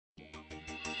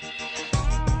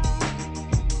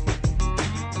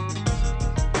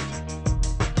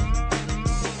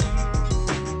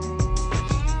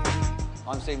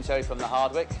steamed cherry from the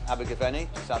Hardwick, Abergavenny,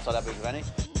 just outside Abergavenny.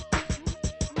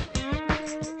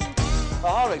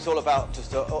 Well, Hardwick's all about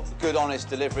just a good, honest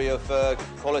delivery of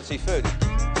quality food.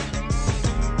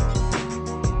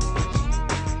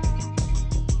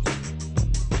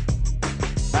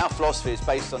 Our philosophy is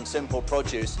based on simple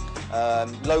produce,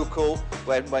 local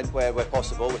where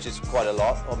possible, which is quite a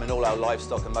lot. I mean, all our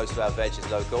livestock and most of our veg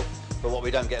is local. But what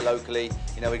we don't get locally,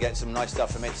 you know, we get some nice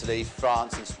stuff from Italy,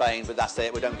 France and Spain, but that's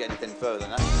it. We don't get anything further than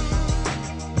that.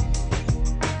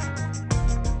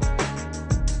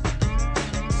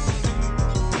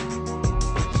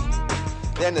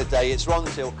 At the end of the day, it's Ron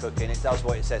Seal cooking. It does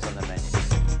what it says on the menu.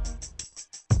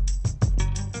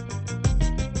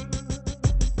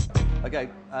 Okay,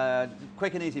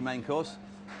 quick and easy main course.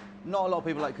 Not a lot of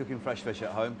people like cooking fresh fish at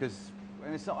home because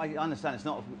I understand it's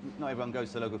not everyone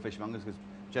goes to local fishmongers because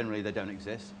generally they don't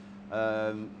exist.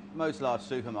 Most large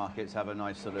supermarkets have a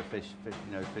nice sort of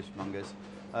fishmongers.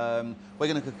 We're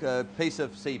going to cook a piece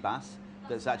of sea bass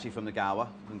that's actually from the Gower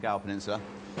Peninsula,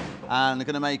 and we're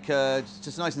going to make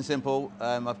just nice and simple.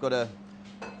 I've got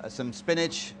some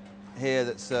spinach here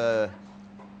that's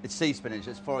it's sea spinach.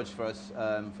 It's foraged for us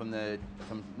from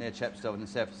near Chepstow in the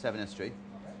Severn Estuary,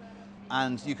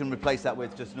 and you can replace that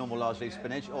with just normal large leaf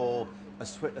spinach or a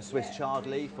Swiss chard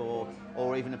leaf or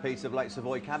even a piece of like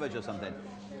Savoy cabbage or something.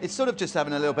 It's sort of just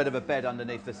having a little bit of a bed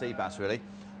underneath the sea bass, really.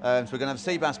 So we're going to have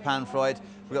sea bass pan fried.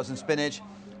 We've got some spinach.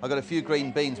 I've got a few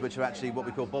green beans, which are actually what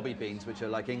we call bobby beans, which are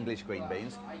like English green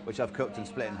beans, which I've cooked and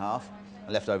split in half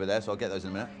and left over there, so I'll get those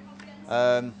in a minute.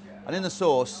 And in the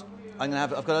sauce, I've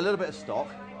got a little bit of stock,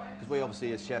 because we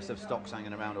obviously as chefs have stocks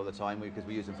hanging around all the time because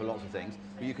we use them for lots of things.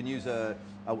 But you can use a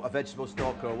vegetable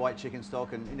stock or a white chicken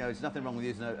stock, and you know, there's nothing wrong with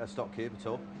using a stock cube at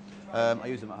all. I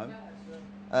use them at home.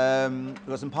 We've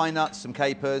got some pine nuts, some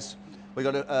capers. We've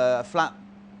got a flat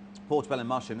portobello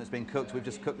mushroom that's been cooked. We've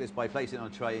just cooked this by placing it on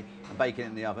a tray and baking it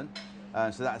in the oven.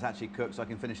 So that's actually cooked, so I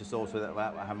can finish the sauce with it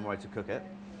without having worried to cook it.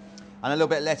 And a little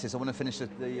bit of lettuce. I want to finish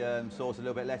the sauce with a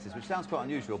little bit of lettuce, which sounds quite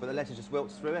unusual, but the lettuce just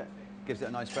wilts through it, gives it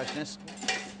a nice freshness.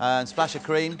 And splash of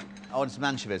cream. I want some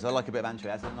anchovies. I like a bit of anchovy.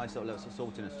 It has a nice little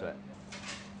saltiness to it.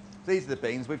 So these are the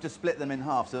beans. We've just split them in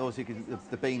half, so obviously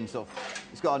the beans sort of,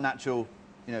 it's got a natural,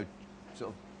 you know,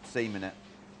 sort of seam in it.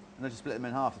 And I just split them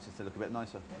in half just to look a bit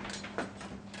nicer.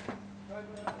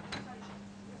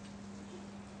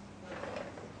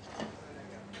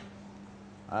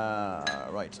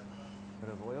 Right.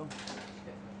 Bit of oil.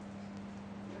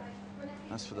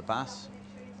 That's for the bass.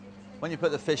 When you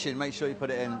put the fish in, make sure you put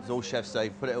it in, as all chefs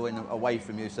say, put it in away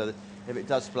from you so that if it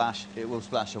does splash, it will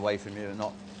splash away from you and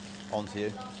not onto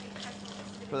you.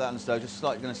 Put that on the stove, just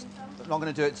slightly, I'm not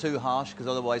going to do it too harsh because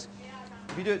otherwise,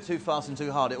 if you do it too fast and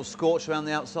too hard, it will scorch around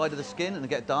the outside of the skin and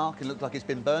get dark and look like it's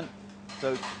been burnt. So,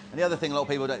 and the other thing a lot of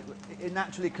people do, it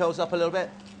naturally curls up a little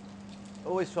bit.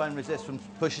 Always try and resist from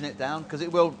pushing it down because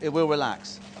it will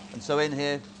relax. And so in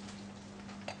here,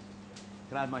 I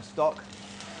can add my stock.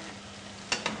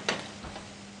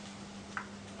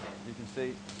 You can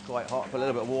see it's quite hot. Put a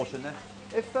little bit of water in there.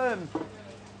 If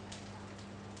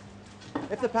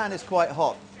the pan is quite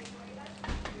hot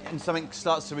and something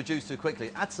starts to reduce too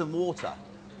quickly, add some water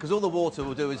because all the water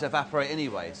will do is evaporate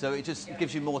anyway. So it just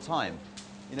gives you more time.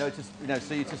 You know,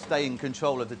 so you just stay in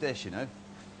control of the dish. You know,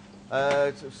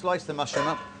 slice the mushroom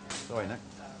up. Sorry, Nick.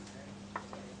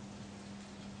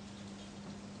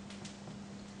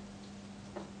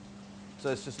 So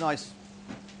it's just nice.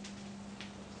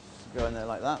 Just go in there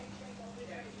like that.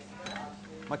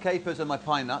 My capers and my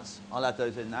pine nuts, I'll add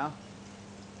those in now.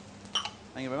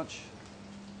 Thank you very much.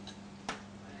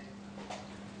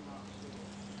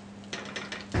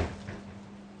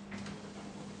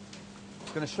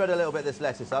 Just going to shred a little bit of this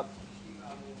lettuce up.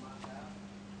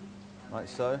 Like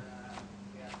so.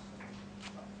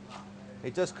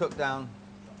 It does cook down,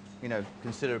 you know,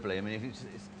 considerably. I mean, it's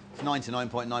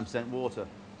 99.9% water.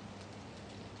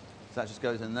 So that just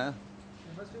goes in there.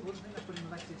 Most people wouldn't think they're putting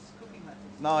lettuce, cooking lettuce.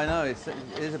 No, I know, it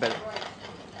is a bit.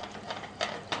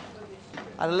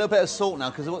 Add a little bit of salt now,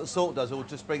 because what the salt does, it will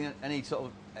just bring any sort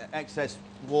of excess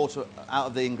water out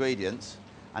of the ingredients,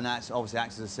 and that obviously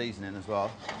acts as a seasoning as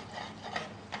well.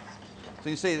 So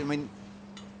you see, I mean,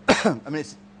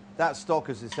 that stock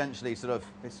is essentially sort of,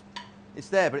 it's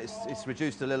there, but it's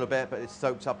reduced a little bit, but it's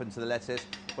soaked up into the lettuce.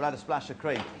 We'll add a splash of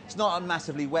cream. It's not a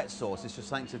massively wet sauce, it's just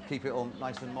something to keep it all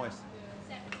nice and moist.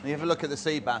 And you have a look at the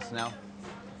sea bass now.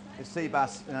 The sea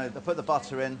bass, you know, they put the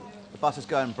butter in, the butter's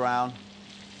going brown,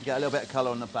 you get a little bit of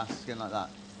colour on the bass skin like that.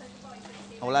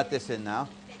 And we'll add this in now.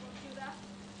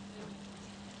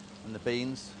 And the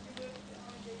beans.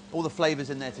 All the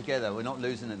flavours in there together, we're not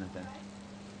losing anything.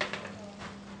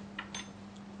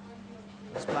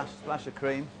 Splash of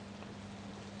cream.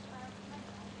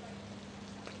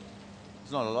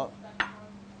 It's not a lot.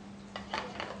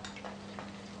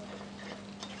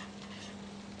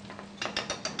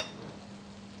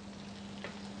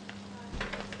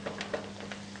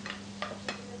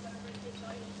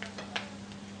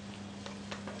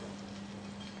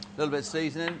 A little bit of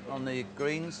seasoning on the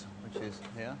greens, which is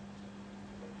here.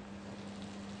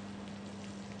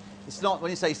 It's not, when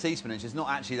you say sea spinach, it's not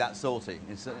actually that salty.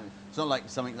 It's not like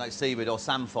something like seaweed or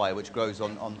samphire, which grows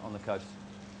on the coast.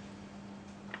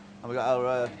 And we've got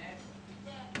our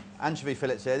anchovy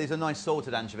fillets here. These are nice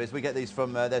salted anchovies. We get these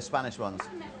from their Spanish ones.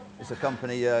 It's a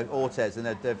company, Ortez, and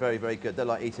they're very, very good. They're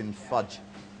like eating fudge.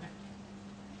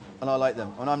 And I like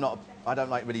them. And I don't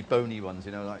like really bony ones,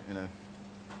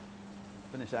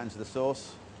 Finish that into the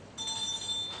sauce.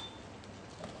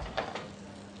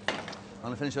 I'm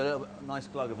going to finish a nice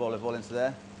glug of olive oil into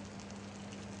there.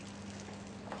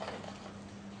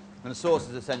 And the sauce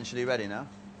is essentially ready now.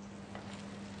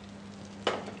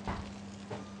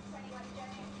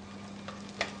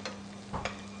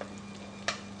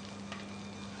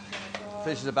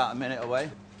 Fish is about a minute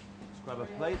away. Let's grab a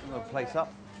plate and we'll plate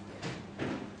up.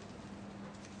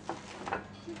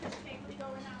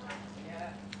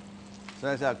 So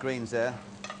there's our greens there.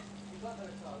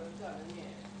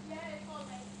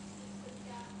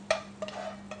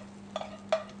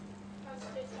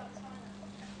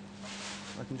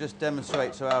 I can just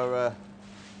demonstrate to our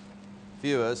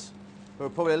viewers who are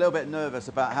probably a little bit nervous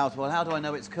about how do I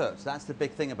know it's cooked? That's the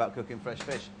big thing about cooking fresh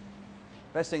fish.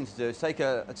 Best thing to do is take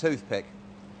a toothpick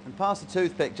and pass the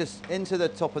toothpick just into the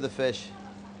top of the fish.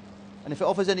 And if it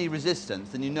offers any resistance,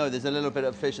 then you know there's a little bit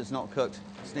of fish that's not cooked.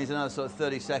 Just needs another sort of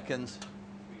 30 seconds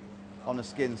on the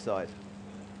skin side.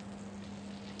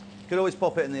 You could always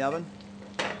pop it in the oven.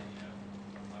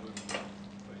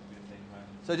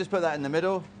 So just put that in the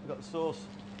middle. We've got the sauce.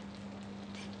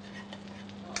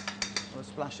 A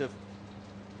splash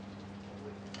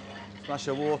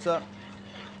of water.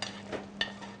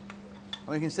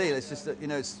 And you can see it's just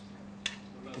it's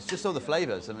just all the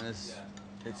flavours. I mean,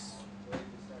 it's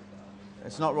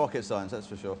not rocket science, that's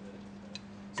for sure.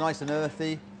 It's nice and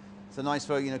earthy. It's a nice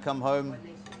for come home.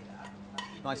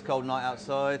 Nice cold night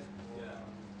outside.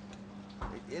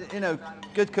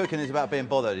 Good cooking is about being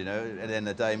bothered. At the end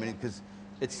of the day, I mean, because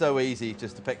it's so easy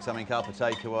just to pick something up, a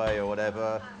takeaway or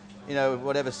whatever.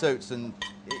 Whatever suits. And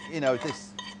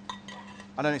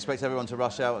I don't expect everyone to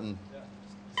rush out and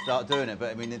start doing it,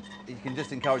 but I mean, you can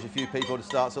just encourage a few people to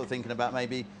start sort of thinking about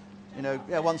maybe,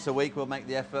 once a week we'll make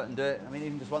the effort and do it. I mean,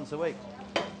 even just once a week.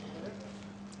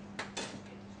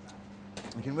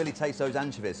 You can really taste those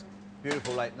anchovies.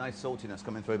 Beautiful, nice saltiness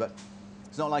coming through, but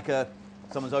it's not like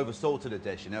someone's over salted a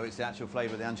dish, it's the actual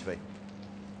flavour of the anchovy.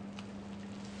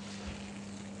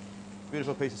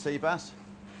 Beautiful piece of sea bass.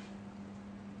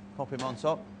 Pop him on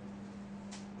top.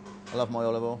 I love my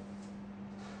olive oil.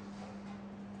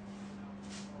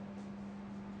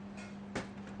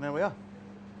 And there we are.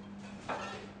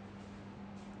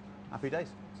 Happy days.